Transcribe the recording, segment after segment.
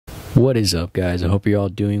What is up, guys? I hope you're all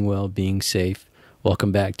doing well, being safe.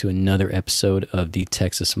 Welcome back to another episode of the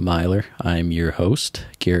Texas Miler. I'm your host,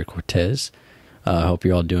 Garrett Cortez. I hope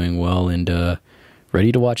you're all doing well and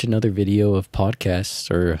ready to watch another video of podcasts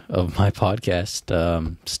or of my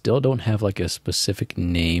podcast. Still don't have like a specific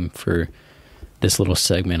name for this little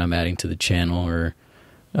segment I'm adding to the channel or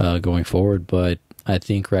going forward, but I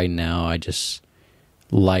think right now I just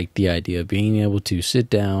like the idea of being able to sit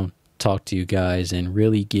down, talk to you guys, and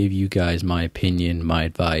really give you guys my opinion, my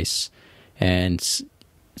advice, and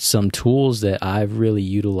some tools that I've really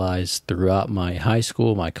utilized throughout my high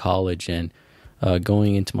school, my college, and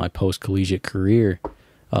going into my post-collegiate career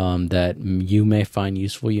that you may find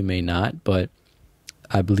useful, you may not, but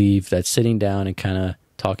I believe that sitting down and kind of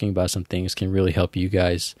talking about some things can really help you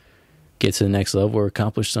guys get to the next level or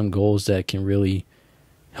accomplish some goals that can really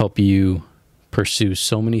help you pursue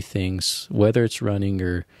so many things, whether it's running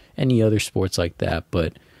or any other sports like that.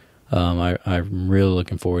 But I'm really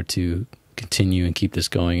looking forward to continue and keep this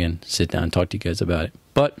going and sit down and talk to you guys about it.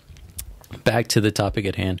 But back to the topic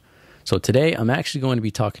at hand. So today I'm actually going to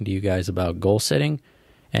be talking to you guys about goal setting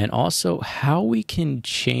and also how we can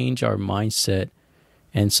change our mindset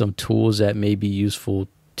and some tools that may be useful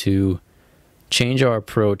to change our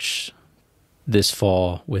approach this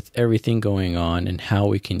fall with everything going on and how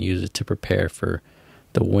we can use it to prepare for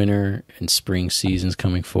the winter and spring seasons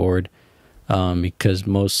coming forward, because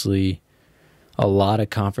mostly a lot of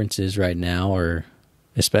conferences right now, or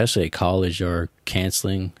especially at college, are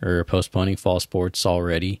canceling or postponing fall sports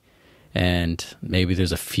already, and maybe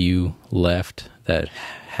there's a few left that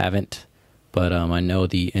haven't, but I know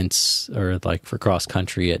for cross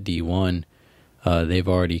country at D1, they've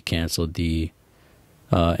already canceled the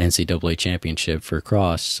NCAA championship for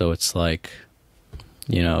cross, so it's like,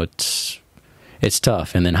 it's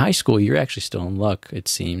tough. And then high school, you're actually still in luck. It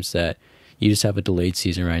seems that you just have a delayed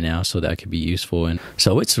season right now, so that could be useful. And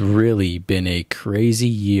so it's really been a crazy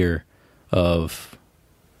year of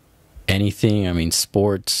anything. I mean,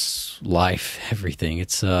 sports, life, everything.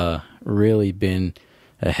 It's really been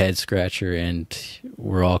a head scratcher, and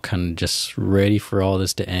we're all kind of just ready for all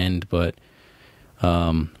this to end. But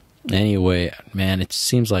anyway, man, it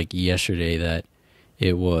seems like yesterday that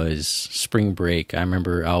it was spring break. I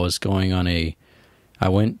remember I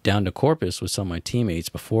went down to Korpas with some of my teammates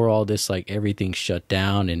before all this, like everything shut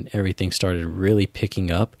down and everything started really picking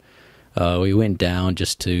up. We went down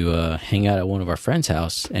just to hang out at one of our friends'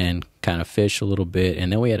 house and kind of fish a little bit.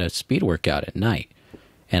 And then we had a speed workout at night.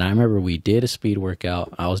 And I remember we did a speed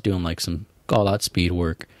workout. I was doing like some all-out speed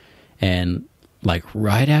work. And like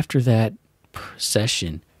right after that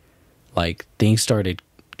session, like things started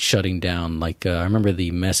shutting down. Like I remember the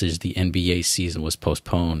message, the NBA season was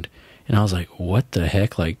postponed. And I was like, what the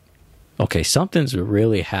heck? Like, okay, something's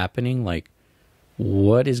really happening. Like,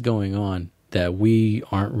 what is going on that we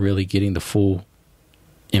aren't really getting the full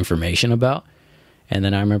information about? And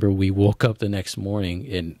then I remember we woke up the next morning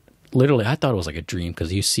and literally I thought it was like a dream,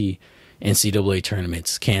 because you see NCAA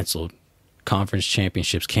tournaments canceled, conference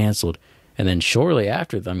championships canceled. And then shortly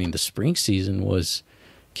after, the spring season was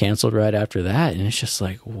canceled right after that. And it's just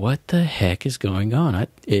like, what the heck is going on?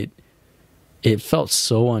 It felt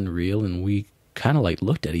so unreal, and we kind of like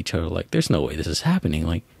looked at each other like, there's no way this is happening.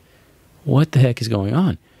 Like, what the heck is going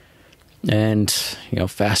on? And,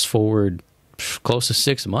 fast forward close to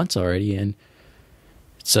 6 months already, and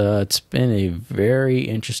it's been a very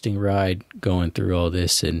interesting ride going through all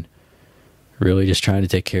this and really just trying to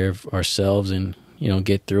take care of ourselves and,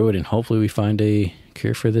 get through it. And hopefully we find a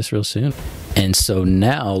cure for this real soon. And so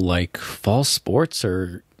now, like, fall sports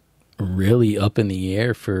are really up in the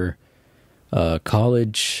air for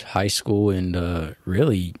college, high school, and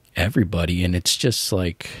really everybody. And it's just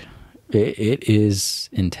like, it is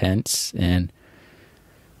intense. And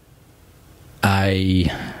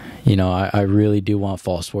I really do want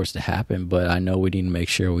fall sports to happen, but I know we need to make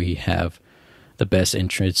sure we have the best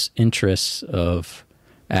interests of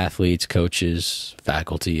athletes, coaches,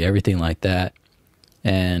 faculty, everything like that.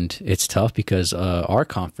 And it's tough because our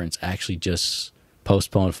conference actually just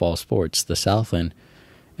postponed fall sports, the Southland.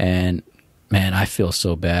 And man, I feel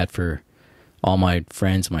so bad for all my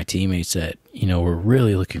friends, my teammates that, we're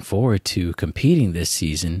really looking forward to competing this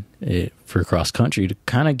season for cross country to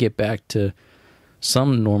kind of get back to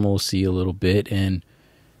some normalcy a little bit, and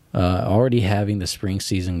already having the spring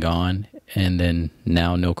season gone and then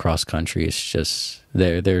now no cross country. It's just,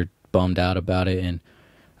 they're bummed out about it. And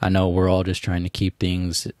I know we're all just trying to keep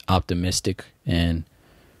things optimistic and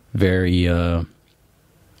very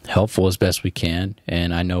helpful as best we can.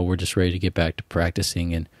 And I know we're just ready to get back to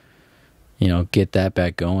practicing and, get that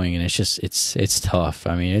back going. And it's just, it's tough.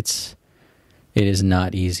 I mean, it is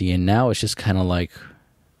not easy. And now it's just kind of like,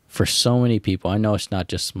 for so many people, I know it's not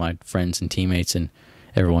just my friends and teammates and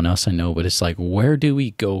everyone else I know, but it's like, where do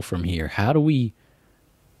we go from here? How do we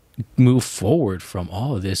move forward from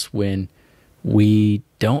all of this when we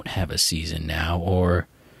don't have a season now? Or,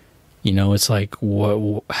 it's like,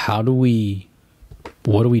 what do we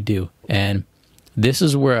do? And this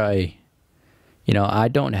is where I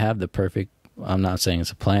don't have the perfect, I'm not saying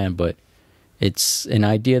it's a plan, but it's an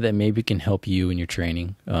idea that maybe can help you in your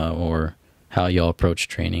training, or how y'all approach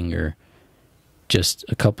training, or just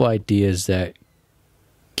a couple ideas that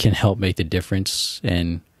can help make the difference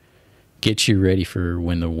and get you ready for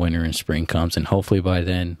when the winter and spring comes. And hopefully by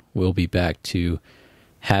then we'll be back to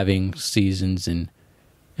having seasons and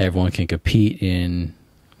everyone can compete and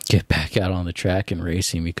get back out on the track and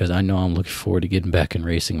racing, because I know I'm looking forward to getting back and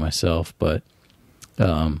racing myself. But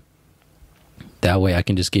that way I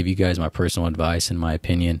can just give you guys my personal advice and my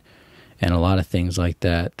opinion and a lot of things like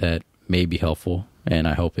that may be helpful, and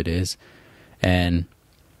I hope it is. And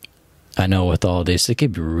I know with all this, it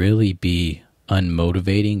could really be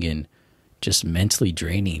unmotivating and just mentally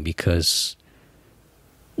draining, because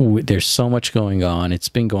there's so much going on. It's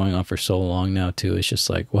been going on for so long now too. It's just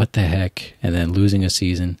like, what the heck? And then losing a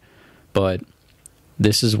season. But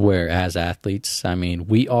this is where, as athletes, I mean,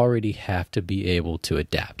 we already have to be able to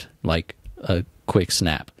adapt like a quick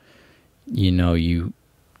snap.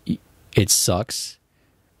 It sucks,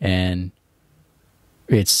 and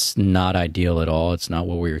it's not ideal at all. It's not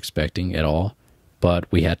what we were expecting at all.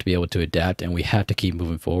 But we have to be able to adapt, and we have to keep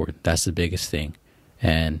moving forward. That's the biggest thing.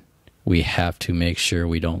 And we have to make sure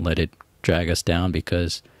we don't let it drag us down,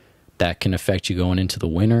 because that can affect you going into the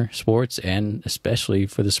winter sports and especially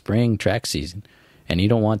for the spring track season. And you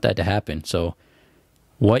don't want that to happen. So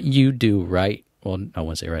what you do I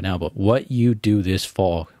wouldn't say right now, but what you do this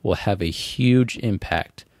fall will have a huge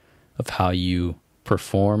impact of how you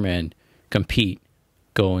perform and compete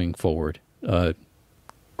going forward.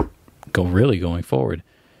 Going forward.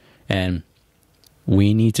 And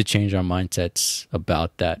we need to change our mindsets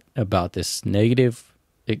about this negative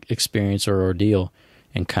experience or ordeal,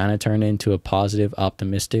 and kind of turn it into a positive,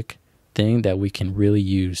 optimistic thing that we can really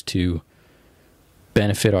use to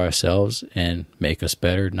benefit ourselves and make us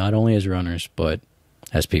better, not only as runners, but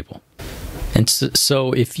as people. And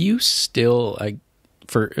so if you still,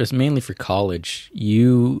 it's mainly for college,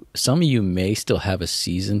 some of you may still have a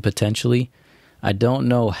season potentially. I don't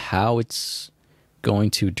know how it's going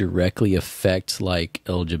to directly affect like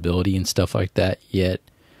eligibility and stuff like that yet.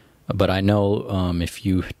 But I know if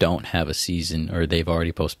you don't have a season or they've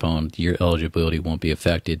already postponed, your eligibility won't be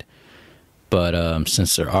affected. But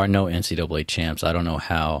since there are no NCAA champs, I don't know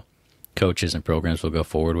how coaches and programs will go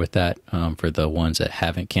forward with that for the ones that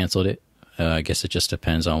haven't canceled it. I guess it just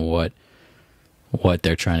depends on what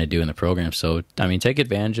they're trying to do in the program. So, I mean, take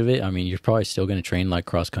advantage of it. I mean, you're probably still going to train like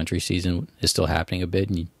cross-country season is still happening a bit,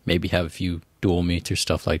 and you maybe have a few dual meets or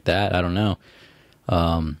stuff like that. I don't know.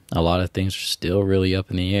 A lot of things are still really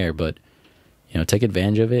up in the air, but, take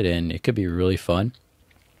advantage of it, and it could be really fun.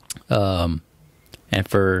 And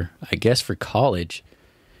for college,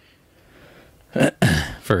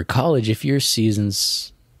 if your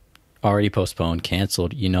season's already postponed,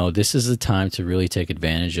 canceled, this is the time to really take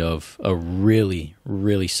advantage of a really,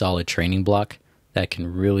 really solid training block that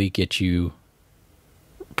can really get you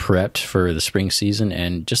prepped for the spring season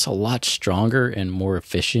and just a lot stronger and more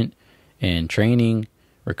efficient in training,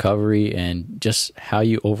 recovery, and just how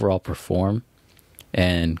you overall perform,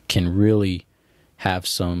 and can really have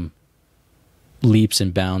some leaps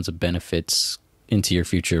and bounds of benefits into your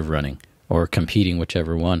future of running or competing,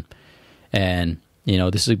 whichever one. And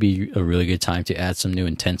this would be a really good time to add some new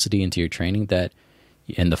intensity into your training that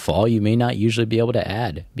in the fall you may not usually be able to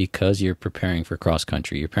add, because you're preparing for cross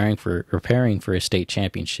country, you're preparing for a state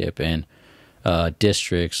championship and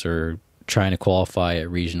districts, or trying to qualify at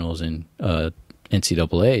regionals and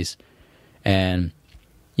NCAAs. And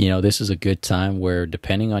this is a good time where,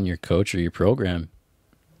 depending on your coach or your program,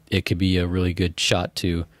 it could be a really good shot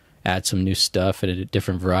to add some new stuff and a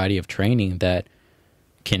different variety of training that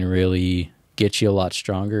can really get you a lot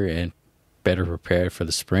stronger and better prepared for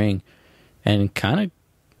the spring. And kind of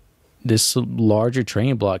this larger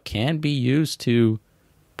training block can be used to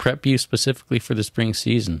prep you specifically for the spring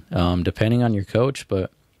season, depending on your coach.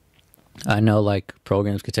 But I know like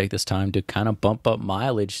programs could take this time to kind of bump up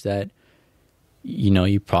mileage that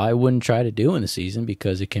you probably wouldn't try to do in the season,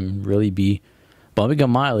 because it can really be, bumping up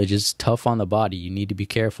mileage is tough on the body. You need to be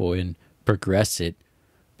careful and progress it.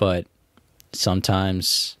 But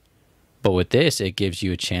with this, it gives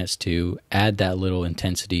you a chance to add that little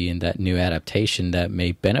intensity and that new adaptation that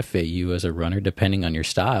may benefit you as a runner, depending on your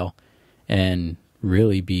style, and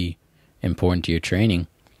really be important to your training.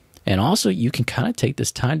 And also, you can kind of take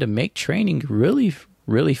this time to make training really,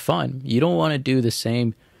 really fun. You don't want to do the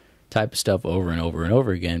same type of stuff over and over and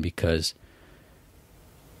over again, because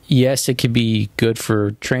yes, it could be good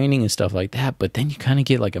for training and stuff like that, but then you kind of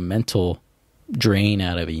get like a mental drain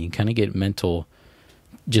out of it. You kind of get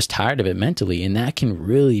just tired of it mentally, and that can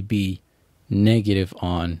really be negative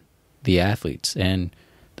on the athletes and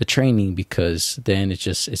the training, because then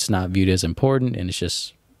it's not viewed as important, and it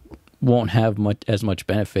just won't have as much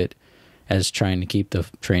benefit as trying to keep the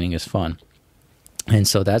training as fun. And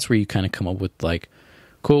so that's where you kind of come up with like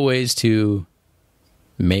cool ways to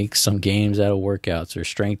make some games out of workouts or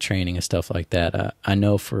strength training and stuff like that. I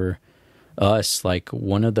know for us, like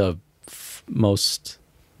one of the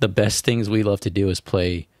best things we love to do is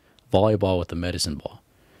play volleyball with the medicine ball.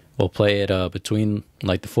 We'll play it between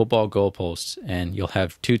like the football goalposts, and you'll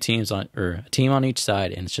have two teams a team on each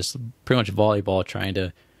side, and it's just pretty much volleyball trying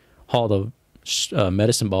to haul the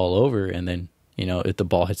medicine ball over, and then if the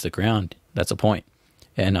ball hits the ground, that's a point.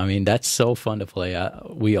 And I mean, that's so fun to play.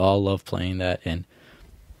 We all love playing that, and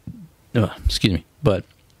excuse me, but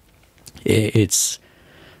it's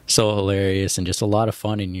so hilarious and just a lot of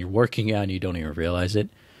fun, and you're working out and you don't even realize it.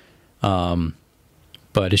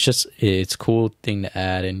 But it's a cool thing to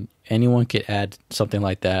add, and anyone could add something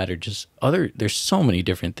like that, or just there's so many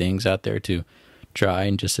different things out there to try,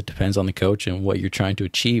 and just it depends on the coach and what you're trying to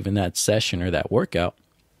achieve in that session or that workout.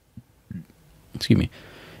 Excuse me.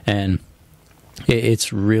 And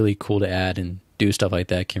it's really cool to add and do stuff like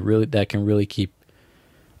that. That can really keep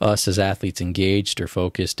us as athletes engaged or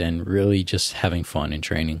focused and really just having fun in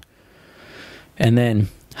training. And then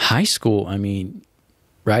high school, I mean,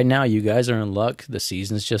 right now you guys are in luck. The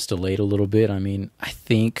season's just delayed a little bit. I mean, I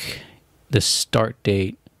think the start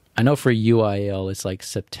date, I know for UIL it's like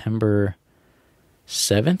September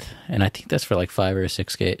 7th, and I think that's for like 5 or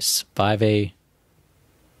 6A. 5A,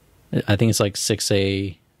 I think it's like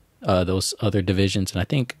 6A, those other divisions, and I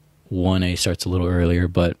think 1A starts a little earlier,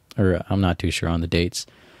 or I'm not too sure on the dates.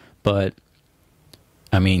 But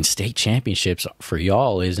I mean, state championships for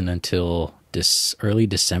y'all isn't until this early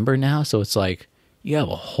December now, so it's like you have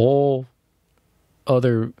a whole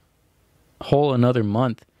another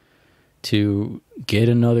month to get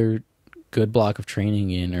another good block of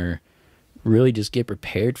training in, or really just get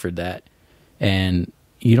prepared for that. And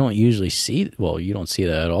you don't usually see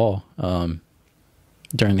that at all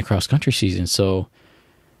during the cross country season. So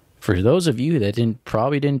for those of you that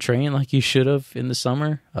probably didn't train like you should have in the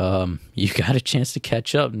summer, you got a chance to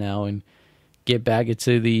catch up now and get back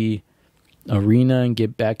into the arena and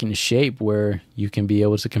get back into shape where you can be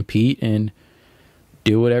able to compete and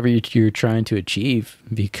do whatever you're trying to achieve,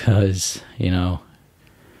 because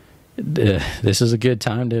this is a good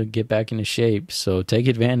time to get back into shape. So take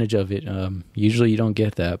advantage of it. Usually you don't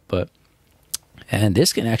get that, and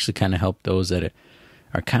this can actually kind of help those that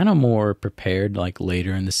are kind of more prepared like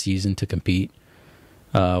later in the season to compete,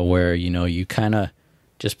 where you kind of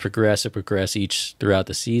just progress each throughout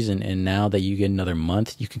the season, and now that you get another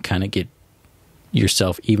month, you can kind of get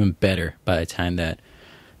yourself even better by the time that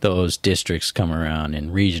those districts come around,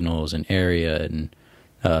 and regionals and area, and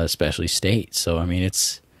especially state. So I mean,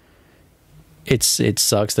 it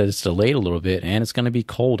sucks that it's delayed a little bit, and it's going to be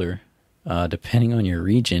colder depending on your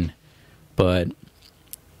region, but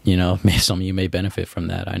some of you may benefit from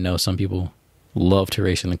that. I know some people love to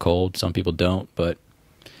race in the cold, some people don't, but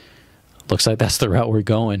looks like that's the route we're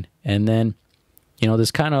going. And then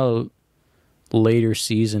this kind of later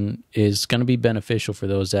season is going to be beneficial for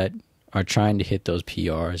those that are trying to hit those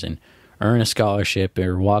PRs and earn a scholarship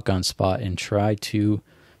or walk-on spot and try to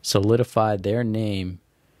solidify their name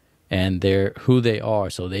and who they are,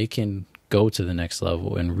 so they can go to the next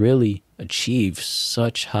level and really achieve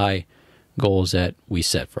such high goals that we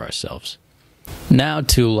set for ourselves. Now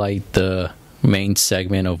to like the main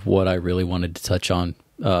segment of what I really wanted to touch on,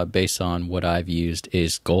 based on what I've used,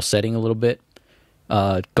 is goal setting a little bit.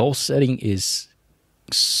 Goal setting is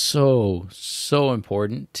so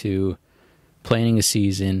important to planning a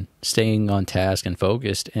season, staying on task and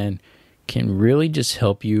focused, and can really just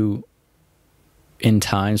help you in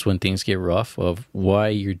times when things get rough, of why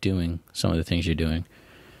you're doing some of the things you're doing,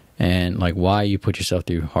 and like why you put yourself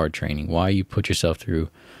through hard training, why you put yourself through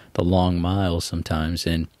the long miles sometimes.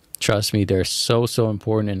 And trust me, they're so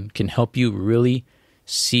important and can help you really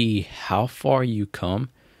see how far you come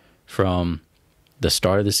from the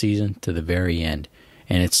start of the season to the very end.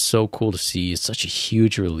 And it's so cool to see. It's such a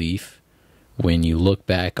huge relief when you look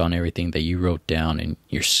back on everything that you wrote down, and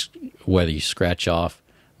whether you scratch off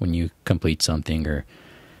when you complete something,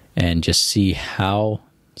 and just see how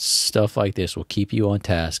stuff like this will keep you on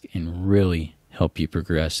task and really help you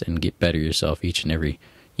progress and get better yourself each and every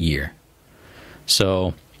year.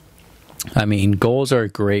 So, I mean, goals are a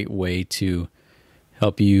great way to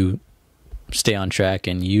help you stay on track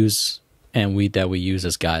and we use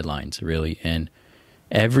as guidelines, really. And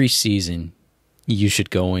every season you should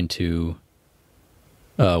go into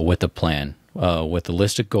with a plan, with a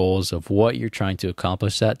list of goals of what you're trying to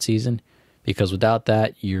accomplish that season, because without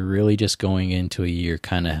that, you're really just going into a year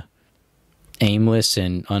kind of aimless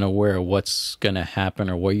and unaware of what's going to happen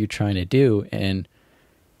or what you're trying to do, and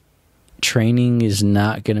training is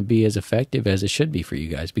not going to be as effective as it should be for you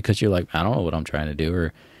guys, because you're like, I don't know what I'm trying to do,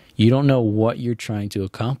 or you don't know what you're trying to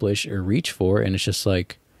accomplish or reach for, and it's just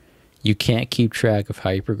like you can't keep track of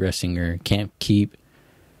how you're progressing, or can't keep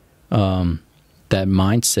that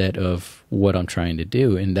mindset of what I'm trying to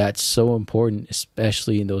do. And that's so important,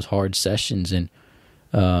 especially in those hard sessions, and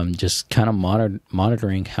just kind of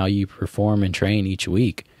monitoring how you perform and train each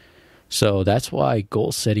week. So that's why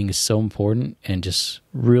goal setting is so important, and just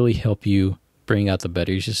really help you bring out the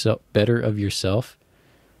better of yourself,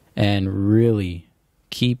 and really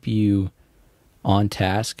keep you on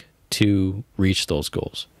task to reach those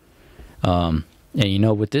goals. And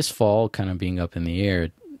with this fall kind of being up in the air,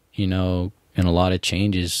 and a lot of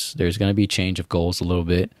changes, there's going to be change of goals a little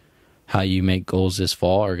bit. How you make goals this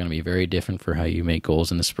fall are going to be very different for how you make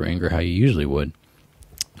goals in the spring or how you usually would.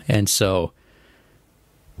 And so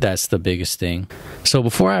that's the biggest thing. So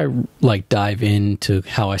before I dive into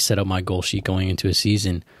how I set up my goal sheet going into a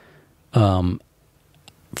season, for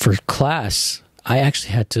class, I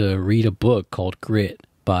actually had to read a book called Grit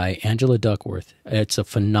by Angela Duckworth. It's a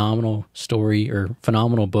phenomenal story, or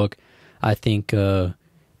phenomenal book. I think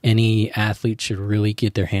any athlete should really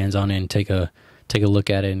get their hands on it and take a look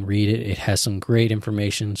at it and read it. It has some great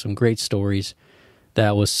information, some great stories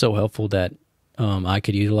that was so helpful that I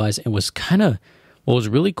could utilize. It was what was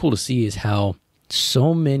really cool to see is how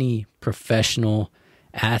so many professional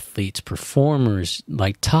athletes, performers,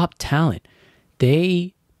 like top talent,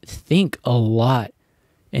 they think a lot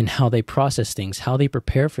in how they process things, how they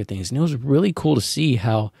prepare for things. And it was really cool to see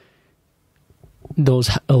how those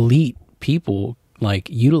elite people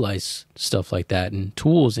utilize stuff like that, and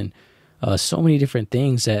tools, and so many different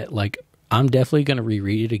things that I'm definitely going to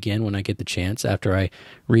reread it again when I get the chance, after I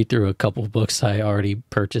read through a couple of books I already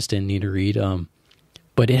purchased and need to read.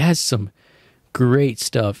 But it has some great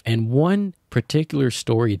stuff. And one particular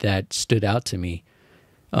story that stood out to me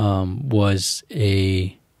was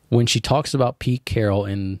when she talks about Pete Carroll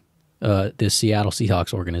in the Seattle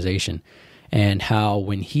Seahawks organization, and how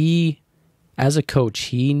when he, as a coach,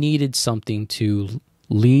 he needed something to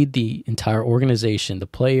lead the entire organization, the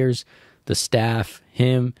players, the staff,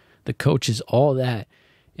 him, the coaches, all that,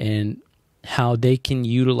 and how they can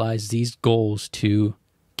utilize these goals to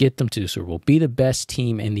get them to the Super Bowl, be the best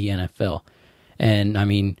team in the NFL. And I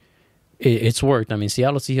mean, it's worked. I mean,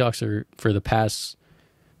 Seattle Seahawks for the past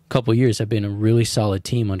couple of years have been a really solid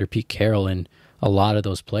team under Pete Carroll and a lot of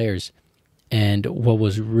those players. And what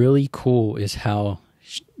was really cool is how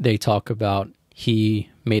they talk about he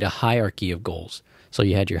made a hierarchy of goals. So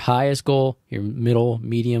you had your highest goal, your middle,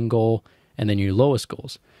 medium goal, and then your lowest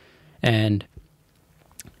goals. And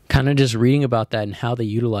kind of just reading about that and how they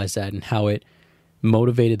utilize that, and how it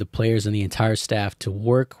motivated the players and the entire staff to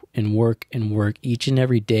work and work and work each and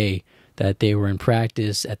every day that they were in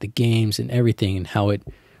practice, at the games and everything, and how it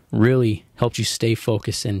really helps you stay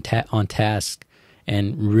focused and on task,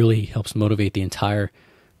 and really helps motivate the entire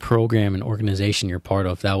program and organization you're part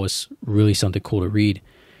of. That was really something cool to read.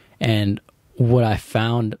 And what I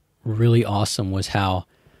found really awesome was how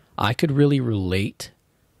I could really relate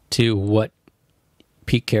to what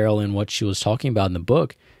Pete Carroll and what she was talking about in the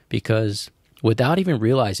book, because without even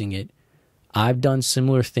realizing it, I've done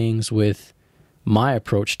similar things with my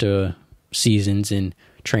approach to seasons and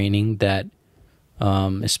training that,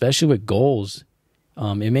 especially with goals,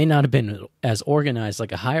 it may not have been as organized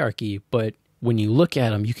like a hierarchy, but when you look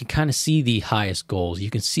at them, you can kind of see the highest goals.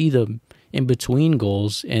 You can see the in-between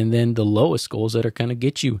goals, and then the lowest goals that are going to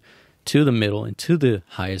get you to the middle and to the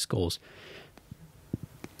highest goals.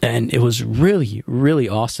 And it was really, really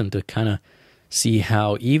awesome to kind of see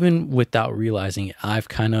how, even without realizing it, I've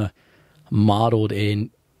kind of modeled a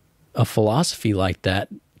philosophy like that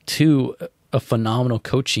to a phenomenal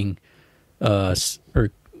coaching, to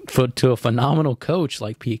a phenomenal coach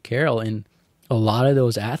like Pete Carroll, and a lot of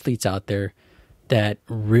those athletes out there that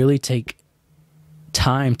really take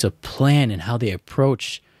time to plan and how they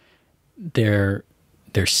approach their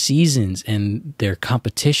seasons and their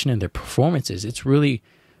competition and their performances. It's really,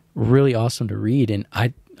 really awesome to read. And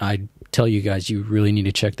I tell you guys, you really need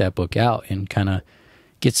to check that book out and kind of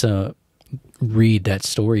get to read that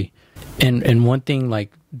story. And one thing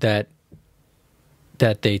like that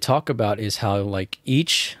they talk about is how like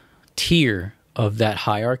each tier of that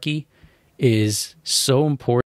hierarchy is so important